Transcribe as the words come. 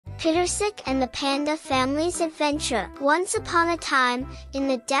Pıtırcık and the Panda Family's Adventure. Once upon a time, in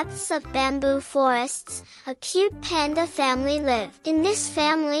the depths of bamboo forests, a cute panda family lived. In this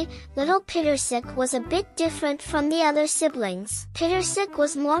family, little Pıtırcık was a bit different from the other siblings. Pıtırcık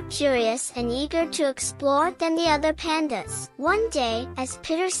was more curious and eager to explore than the other pandas. One day, as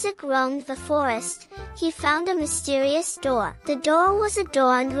Pıtırcık roamed the forest, he found a mysterious door. The door was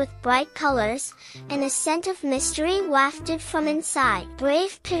adorned with bright colors, and a scent of mystery wafted from inside.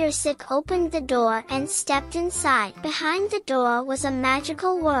 Brave Pıtırcık opened the door and stepped inside. Behind the door was a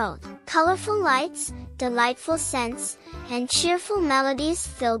magical world. Colorful lights, delightful scents, and cheerful melodies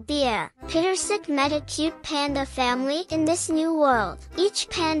filled the air. Pıtırcık met a cute panda family in this new world. Each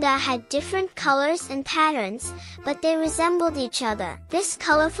panda had different colors and patterns, but they resembled each other. This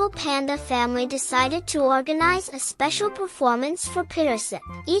colorful panda family decided to organize a special performance for Pıtırcık.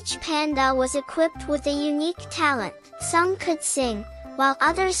 Each panda was equipped with a unique talent. Some could sing, while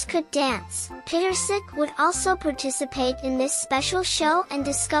others could dance. Pıtırcık would also participate in this special show and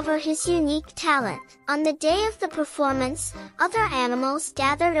discover his unique talent. On the day of the performance, other animals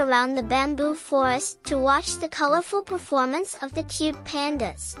gathered around the bamboo forest to watch the colorful performance of the cute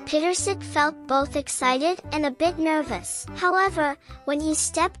pandas. Pıtırcık felt both excited and a bit nervous. However, when he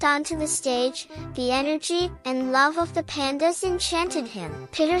stepped onto the stage, the energy and love of the pandas enchanted him.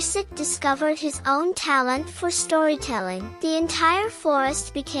 Pıtırcık discovered his own talent for storytelling. The entire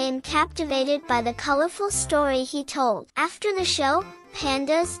forest became captivated by the colorful story he told. After the show,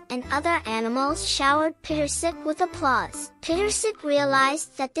 pandas and other animals showered Pıtırcık with applause. Pıtırcık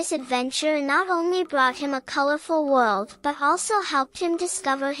realized that this adventure not only brought him a colorful world but also helped him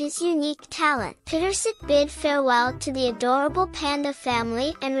discover his unique talent. Pıtırcık bid farewell to the adorable panda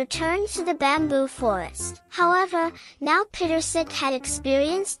family and returned to the bamboo forest. However, now Pıtırcık had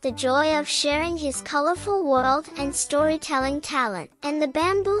experienced the joy of sharing his colorful world and storytelling talent, and the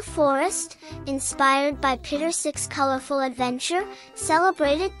bamboo forest, inspired by Pıtırcık's colorful adventure,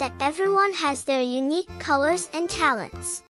 celebrated that everyone has their unique colors and talents.